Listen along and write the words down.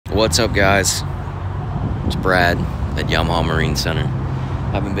What's up, guys? It's Brad at Yamaha Marine Center. I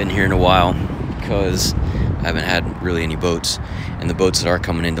haven't been here in a while because I haven't had really any boats, and the boats that are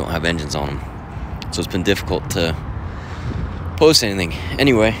coming in don't have engines on them, so it's been difficult to post anything.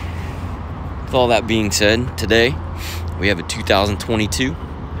 Anyway, with all that being said, today we have a 2022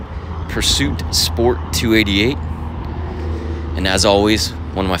 Pursuit Sport 288, and as always,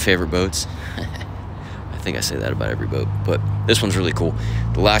 one of my favorite boats. I think I say that about every boat, but this one's really cool.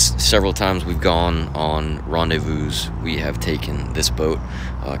 The last several times we've gone on rendezvous, we have taken this boat.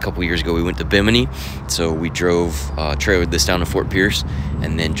 A couple years ago we went to Bimini, so we trailered this down to Fort Pierce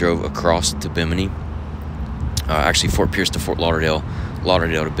and then drove across to Bimini. Actually Fort Pierce to Fort Lauderdale,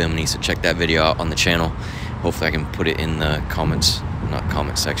 Lauderdale to Bimini, so check that video out on the channel. Hopefully I can put it in the comments, not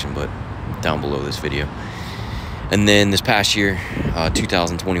comment section, but down below this video. And then this past year,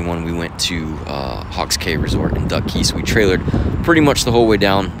 2021, we went to Hawks Cay Resort in Duck Key. So we trailered pretty much the whole way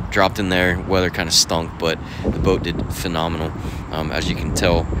down, dropped in there. Weather kind of stunk, but the boat did phenomenal. As you can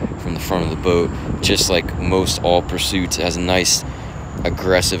tell from the front of the boat, just like most all Pursuits, it has a nice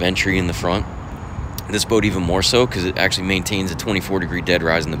aggressive entry in the front. This boat even more so because it actually maintains a 24-degree dead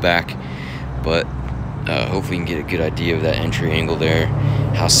rise in the back. But hopefully you can get a good idea of that entry angle there,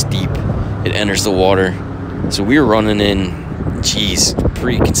 how steep it enters the water. So we were running in, geez,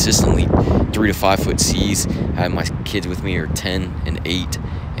 pretty consistently 3 to 5 foot seas. I had my kids with me, are 10 and 8,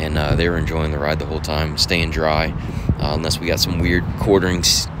 and they were enjoying the ride the whole time, staying dry, unless we got some weird quartering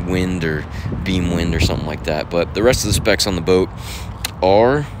wind or beam wind or something like that. But the rest of the specs on the boat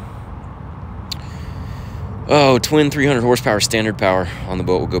are, twin 300 horsepower standard power on the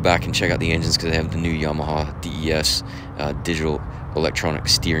boat. We'll go back and check out the engines because they have the new Yamaha DES digital electronic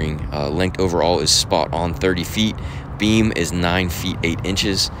steering. Length overall is spot on 30 feet. Beam is 9 feet 8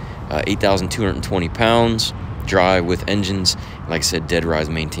 inches. 8,220 pounds. Dry with engines. Like I said, dead rise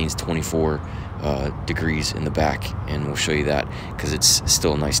maintains 24 degrees in the back, and we'll show you that because it's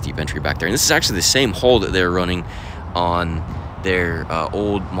still a nice steep entry back there. And this is actually the same hull that they're running on their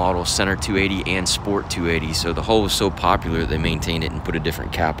old model Center 280 and Sport 280. So the hull was so popular that they maintained it and put a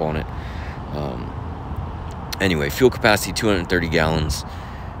different cap on it. Anyway, fuel capacity 230 gallons,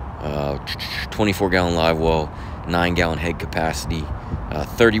 24-gallon live well, 9-gallon head capacity,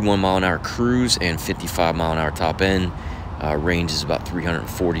 31-mile-an-hour cruise, and 55-mile-an-hour top end. Range is about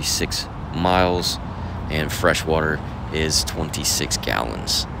 346 miles, and freshwater is 26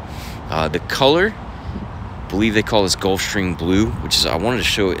 gallons. The color, I believe they call this Gulfstream Blue, which is, I wanted to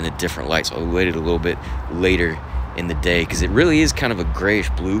show it in a different light, so I waited a little bit later in the day because it really is kind of a grayish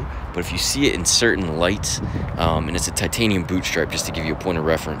blue. But if you see it in certain lights, and it's a titanium boot stripe, just to give you a point of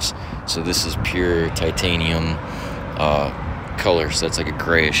reference. So this is pure titanium color, so that's like a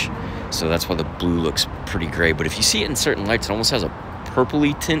grayish. So that's why the blue looks pretty gray. But if you see it in certain lights, it almost has a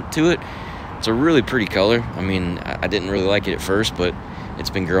purpley tint to it. It's a really pretty color. I mean, I didn't really like it at first, but it's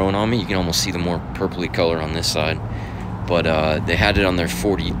been growing on me. You can almost see the more purpley color on this side. But they had it on their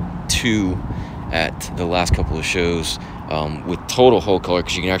 42 at the last couple of shows. With total hull color,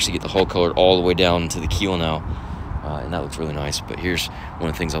 because you can actually get the hull colored all the way down to the keel now, and that looks really nice. But here's one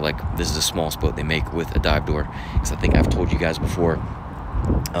of the things I like. This is the smallest boat they make with a dive door, because I think I've told you guys before,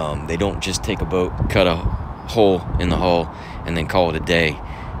 they don't just take a boat, cut a hole in the hull, and then call it a day.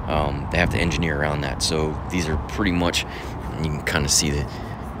 They have to engineer around that. So these are pretty much, you can kind of see the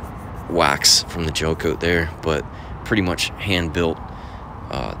wax from the gel coat there, but pretty much hand-built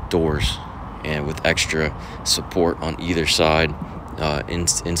doors, and with extra support on either side.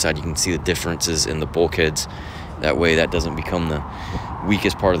 Inside you can see the differences in the bulkheads. That way that doesn't become the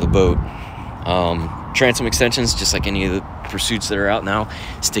weakest part of the boat. Transom extensions, just like any of the Pursuits that are out now,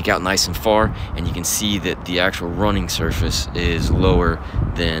 stick out nice and far, and you can see that the actual running surface is lower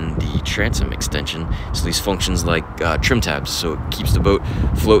than the transom extension. So these functions like trim tabs, so it keeps the boat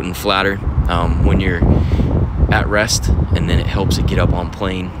floating flatter when you're at rest, and then it helps it get up on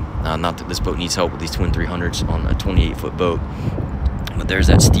plane. Not that this boat needs help with these twin 300s on a 28-foot boat, but there's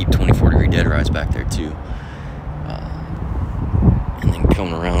that steep 24-degree dead rise back there too. And then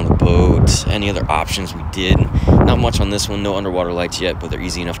coming around the boat, any other options we did, not much on this one, no underwater lights yet, but they're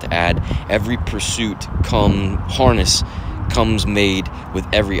easy enough to add. Every Pursuit harness comes made with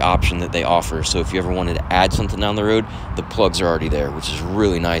every option that they offer. So if you ever wanted to add something down the road, the plugs are already there, which is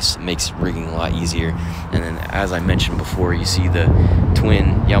really nice. It makes rigging a lot easier. And then, as I mentioned before, you see the twin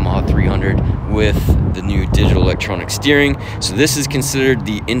Yamaha 300 with the new digital electronic steering. So this is considered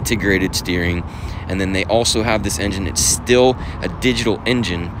the integrated steering. And then they also have this engine. It's still a digital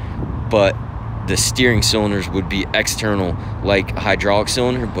engine, but the steering cylinders would be external like a hydraulic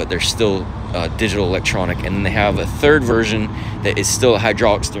cylinder, but they're still digital electronic. And then they have a third version that is still a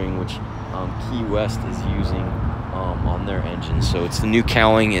hydraulic steering, which Key West is using on their engine. So it's the new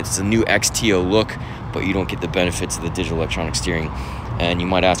cowling, it's the new XTO look, but you don't get the benefits of the digital electronic steering. And you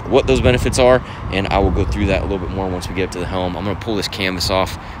might ask what those benefits are, and I will go through that a little bit more once we get up to the helm. I'm going to pull this canvas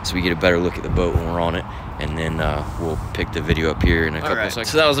off so we get a better look at the boat when we're on it, and then we'll pick the video up here in a couple of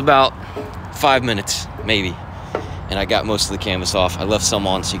seconds. So that was about 5 minutes, maybe, and I got most of the canvas off. I left some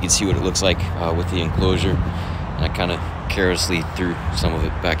on so you can see what it looks like with the enclosure, and I kind of carelessly threw some of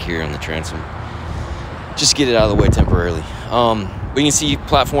it back here on the transom. Just get it out of the way temporarily. We can see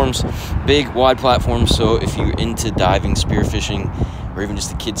platforms, big, wide platforms, so if you're into diving, spearfishing, or even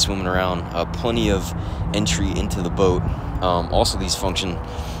just a kid swimming around, plenty of entry into the boat. Also, these function,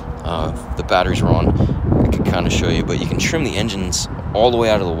 the batteries are on. I could kind of show you, but you can trim the engines all the way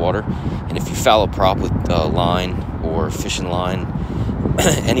out of the water, and if you foul a prop with line or fishing line,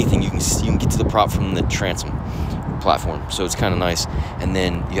 anything, you can get to the prop from the transom platform, so it's kind of nice. And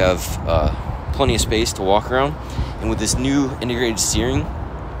then you have plenty of space to walk around. And with this new integrated steering,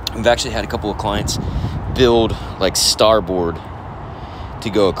 we've actually had a couple of clients build like starboard to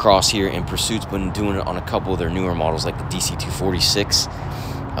go across here, and Pursuit's been doing it on a couple of their newer models like the DC246,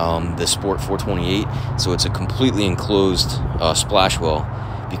 the Sport 428. So it's a completely enclosed splash well,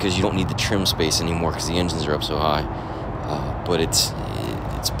 because you don't need the trim space anymore because the engines are up so high. But it's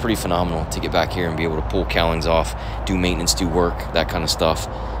pretty phenomenal to get back here and be able to pull cowlings off, do maintenance, do work, that kind of stuff.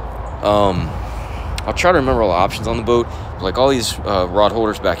 I'll try to remember all the options on the boat. Like all these rod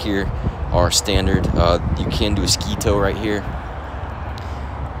holders back here are standard. You can do a ski tow right here.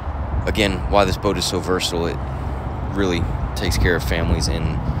 Again, why this boat is so versatile, it really takes care of families,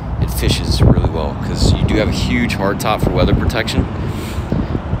 and it fishes really well because you do have a huge hard top for weather protection.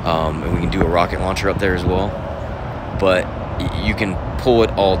 And we can do a rocket launcher up there as well. But you can pull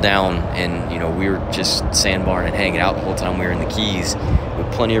it all down, and you know, we were just sandbarring and hanging out the whole time we were in the Keys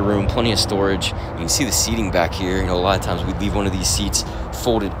with plenty of room, plenty of storage. You can see the seating back here. You know, a lot of times we'd leave one of these seats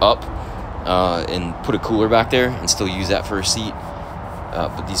folded up and put a cooler back there and still use that for a seat.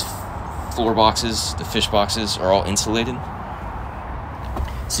 But these floor boxes, the fish boxes, are all insulated,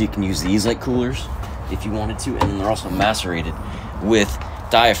 so you can use these like coolers if you wanted to. And then they're also macerated with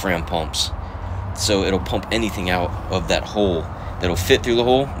diaphragm pumps, so it'll pump anything out of that hole that'll fit through the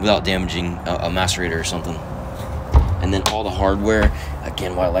hole without damaging a macerator or something. And then all the hardware,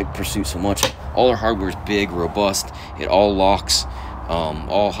 again, why I like Pursuit so much, all their hardware is big, robust. It all locks,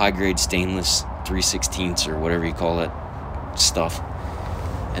 all high-grade stainless 3/16 or whatever you call that stuff.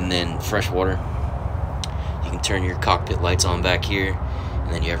 And then freshwater, you can turn your cockpit lights on back here,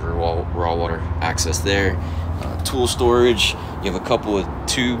 and then you have your raw water access there. Tool storage, you have a couple of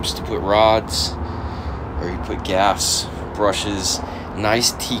tubes to put rods, or you put gaffs, brushes,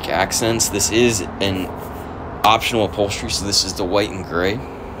 nice teak accents. This is an optional upholstery, so this is the white and gray,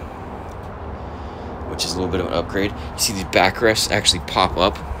 which is a little bit of an upgrade. You see these backrests actually pop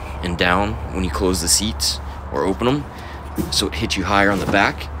up and down when you close the seats or open them, so it hits you higher on the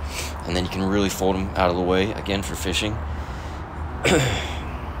back, and then you can really fold them out of the way, again, for fishing.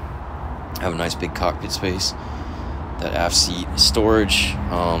 Have a nice big cockpit space. That aft seat storage,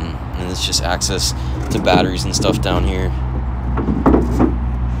 and it's just access to batteries and stuff down here.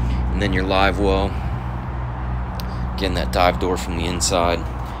 And then your live well, again, that dive door from the inside,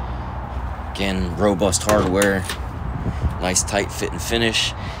 again, robust hardware, nice tight fit and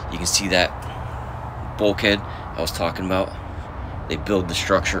finish. You can see that bulkhead I was talking about. They build the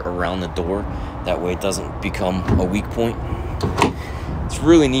structure around the door, that way it doesn't become a weak point. It's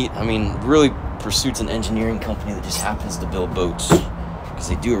really neat. I mean, really, Pursuit's an engineering company that just happens to build boats, because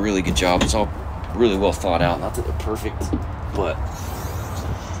they do a really good job. It's all really well thought out. Not that they're perfect, but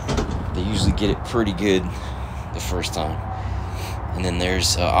they usually get it pretty good the first time. And then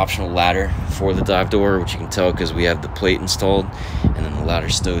there's an optional ladder for the dive door, which you can tell because we have the plate installed. And then the ladder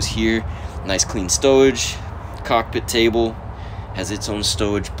stows here. Nice clean stowage. Cockpit table has its own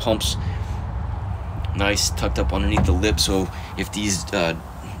stowage. Pumps nice tucked up underneath the lip, so if these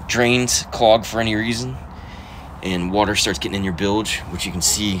drains clog for any reason and water starts getting in your bilge, which you can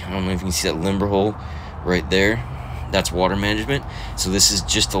see, I don't know if you can see that limber hole right there, that's water management. So this is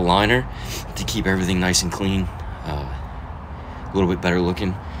just a liner to keep everything nice and clean, a little bit better looking.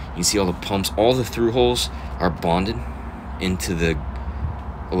 You can see all the pumps, all the through holes are bonded into the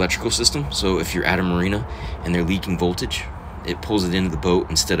electrical system, so if you're at a marina and they're leaking voltage, it pulls it into the boat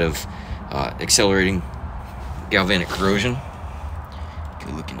instead of accelerating galvanic corrosion.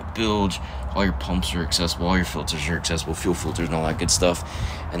 Good look in the bilge. All your pumps are accessible, all your filters are accessible, fuel filters and all that good stuff.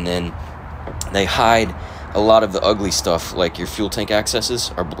 And then They hide a lot of the ugly stuff, like your fuel tank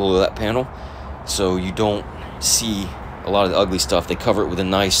accesses are below that panel, so you don't see a lot of the ugly stuff. They cover it with a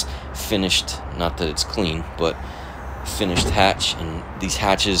nice finished, not that it's clean, but finished hatch. And these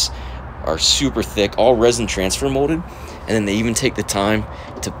hatches are super thick, all resin transfer molded, and then they even take the time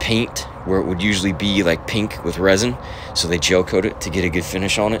to paint where it would usually be like pink with resin, so they gel coat it to get a good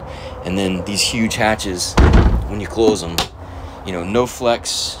finish on it. And then these huge hatches, when you close them, you know, no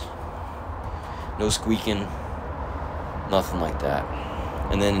flex, no squeaking, nothing like that.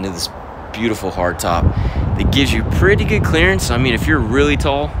 And then into this beautiful hardtop that gives you pretty good clearance. I mean, if you're really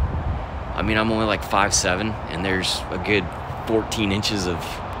tall, I mean, I'm only like 5'7", and there's a good 14 inches of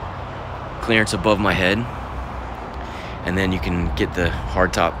clearance above my head. And then you can get the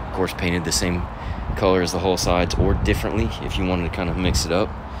hardtop, of course, painted the same color as the hull sides, or differently if you wanted to kind of mix it up.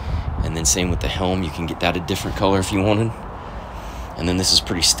 And then same with the helm, you can get that a different color if you wanted. And then this is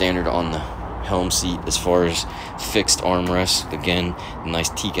pretty standard on the helm seat as far as fixed armrests. Again, nice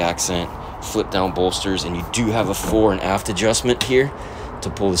teak accent, flip down bolsters, and you do have a fore and aft adjustment here to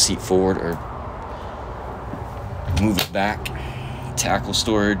pull the seat forward or move it back. Tackle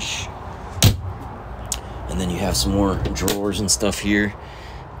storage. And then you have some more drawers and stuff here.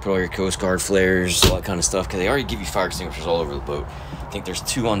 Put all your Coast Guard flares, all that kind of stuff, because they already give you fire extinguishers all over the boat. I think there's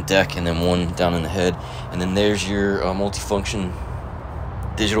 2 on deck and then 1 down in the head. And then there's your multifunction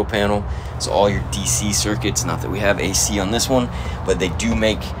digital panel. So all your DC circuits, not that we have AC on this one, but they do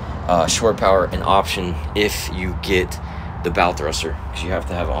make shore power an option if you get the bow thruster, because you have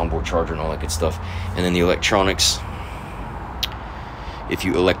to have an onboard charger and all that good stuff. And then the electronics, if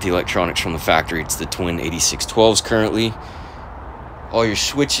you elect the electronics from the factory, it's the twin 8612s currently. All your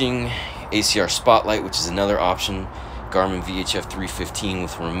switching, ACR spotlight, which is another option. Garmin VHF 315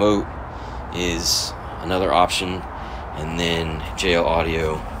 with remote is another option. And then JL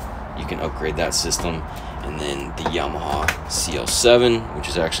Audio, you can upgrade that system. And then the Yamaha CL7, which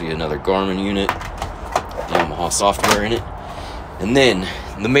is actually another Garmin unit, Yamaha software in it. And then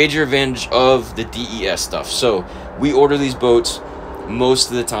the major advantage of the DES stuff. So we order these boats most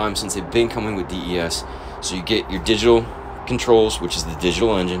of the time since they've been coming with DES. So you get your digital controls, which is the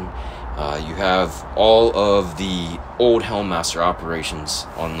digital engine. You have all of the old Helmmaster operations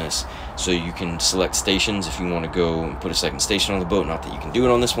on this, so you can select stations if you want to go and put a second station on the boat. Not that you can do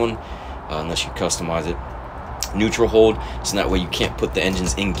it on this one unless you customize it. Neutral hold, so that way you can't put the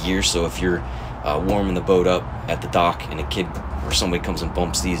engines in gear. So if you're warming the boat up at the dock and a kid or somebody comes and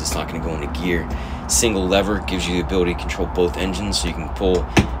bumps these, it's not going to go into gear. Single lever gives you the ability to control both engines, so you can pull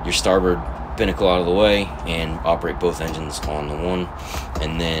your starboard binnacle out of the way and operate both engines on the one.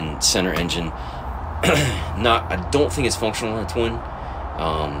 And then center engine, I don't think it's functional on a twin.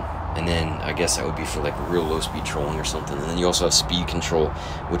 And then I guess that would be for like real low speed trolling or something. And then you also have speed control,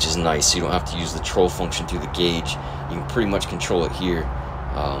 which is nice, so you don't have to use the troll function through the gauge. You can pretty much control it here.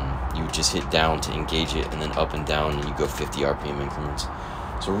 You would just hit down to engage it, and then up and down, and you go 50 RPM increments.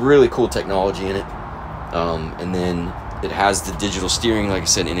 So really cool technology in it. And then it has the digital steering, like I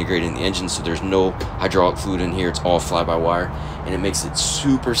said, integrated in the engine, so there's no hydraulic fluid in here. It's all fly-by-wire, and it makes it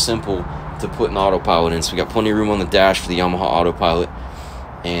super simple to put an autopilot in. So we got plenty of room on the dash for the Yamaha autopilot,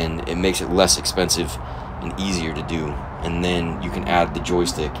 and it makes it less expensive and easier to do. And then you can add the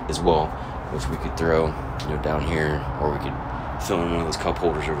joystick as well, which we could throw, down here, or we could fill in one of those cup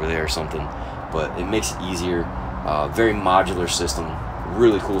holders over there or something. But it makes it easier. Very modular system.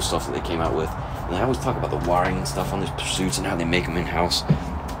 Really cool stuff that they came out with. And I always talk about the wiring and stuff on these pursuits and how they make them in-house.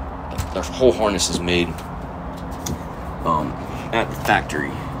 Their whole harness is made at the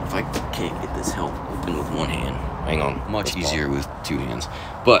factory. If I can't get this helm open with one hand, hang on. Much easier with 2 hands.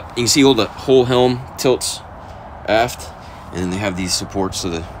 But you can see the whole helm tilts aft, and then they have these supports so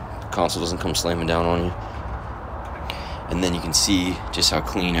the console doesn't come slamming down on you. And then you can see just how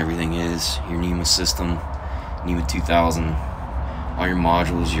clean everything is. Your NEMA system, NEMA 2000. All your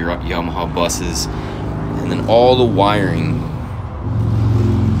modules, your Yamaha buses, and then all the wiring.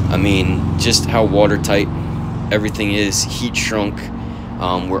 I mean, just how watertight everything is, heat shrunk.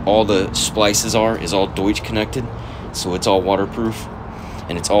 Where all the splices are is all Deutsch connected, so it's all waterproof,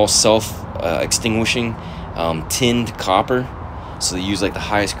 and it's all self-extinguishing, tinned copper. So they use like the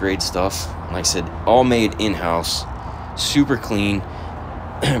highest grade stuff. Like I said, all made in-house, super clean.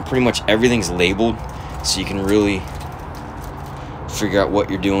 Pretty much everything's labeled, so you can really figure out what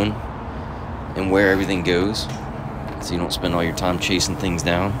you're doing and where everything goes, so you don't spend all your time chasing things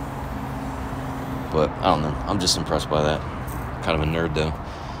down. But I don't know, I'm just impressed by that. Kind of a nerd though.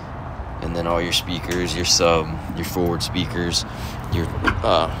 And then all your speakers, your sub, your forward speakers, your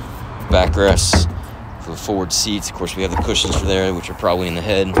backrests for the forward seats. Of course, we have the cushions for there, which are probably in the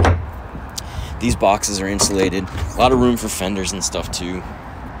head. These boxes are insulated. A lot of room for fenders and stuff too.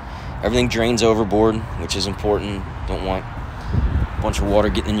 Everything drains overboard, which is important. Don't want a bunch of water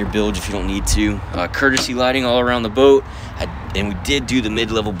getting in your bilge if you don't need to. Courtesy lighting all around the boat. And we did do the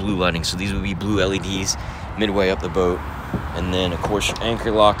mid-level blue lighting, so these would be blue LEDs midway up the boat. And then, of course, your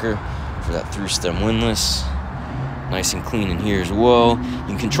anchor locker for that through-stem windlass. Nice and clean in here as well. You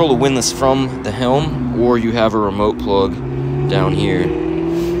can control the windlass from the helm, or you have a remote plug down here.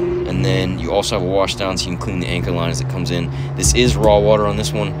 And then you also have a wash down, so you can clean the anchor line as it comes in. This is raw water on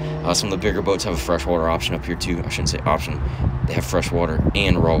this one. Some of the bigger boats have a freshwater option up here too. I shouldn't say option. They have freshwater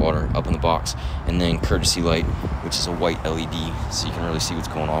and raw water up in the box. And then courtesy light, which is a white LED, so you can really see what's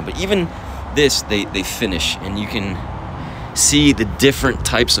going on. But even this, they finish, and you can see the different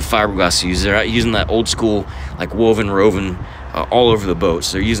types of fiberglass used. They're using that old school, like woven all over the boat.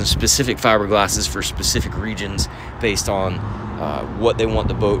 So they're using specific fiberglasses for specific regions based on what they want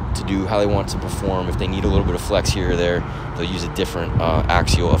the boat to do, how they want it to perform. If they need a little bit of flex here or there, they'll use a different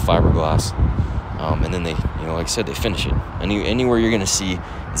axial of fiberglass. And then they, like I said, they finish it. Anywhere you're gonna see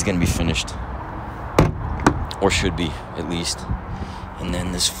is gonna be finished, or should be at least. And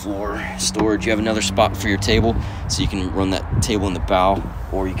then this floor storage, you have another spot for your table, so you can run that table in the bow,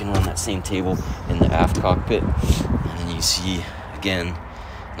 or you can run that same table in the aft cockpit. And then you see, again,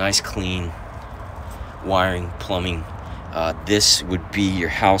 nice clean wiring, plumbing. This would be your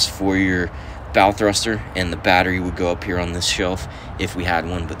house for your bow thruster, and the battery would go up here on this shelf if we had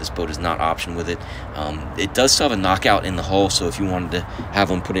one, but this boat is not option with it. It does still have a knockout in the hull, so if you wanted to have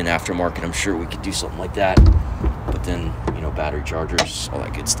them put in aftermarket, I'm sure we could do something like that. But then, battery chargers, all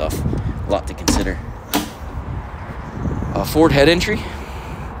that good stuff. A lot to consider. Forward head entry.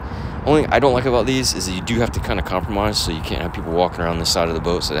 Only thing I don't like about these is that you do have to kind of compromise, so you can't have people walking around this side of the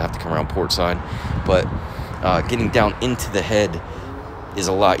boat, so they have to come around port side. But getting down into the head is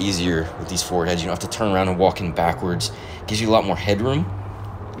a lot easier with these forward heads. You don't have to turn around and walk in backwards. It gives you a lot more headroom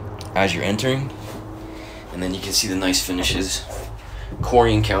as you're entering. And then you can see the nice finishes.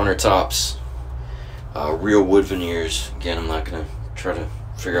 Corian countertops. Real wood veneers. Again, I'm not going to try to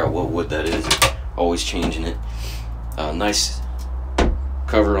figure out what wood that is. Always changing it. Nice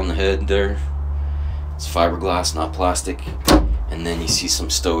cover on the head there. It's fiberglass, not plastic. And then you see some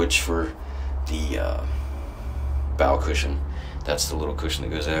stowage for the bow cushion. That's the little cushion that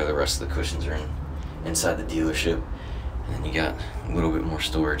goes there. The rest of the cushions are inside the dealership. And then you got a little bit more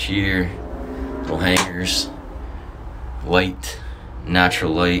storage here. Little hangers. Light,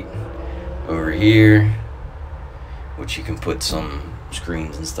 natural light over here, which you can put some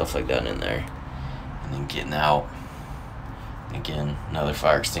screens and stuff like that in there. And then getting out, again, another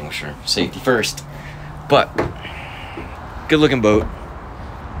fire extinguisher. Safety first. But good looking boat,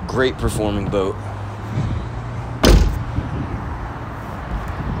 great performing boat.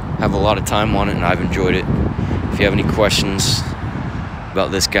 Have a lot of time on it, and I've enjoyed it. If you have any questions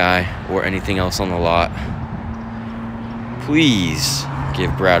about this guy or anything else on the lot, please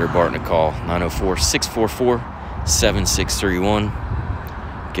give Brad or Barton a call. 904-644-7631.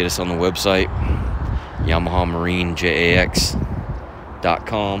 Get us on the website,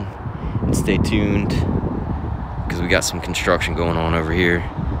 YamahaMarineJAX.com. And stay tuned, because we got some construction going on over here.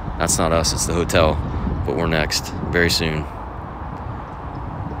 That's not us, it's the hotel. But we're next very soon.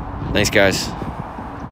 Thanks, guys.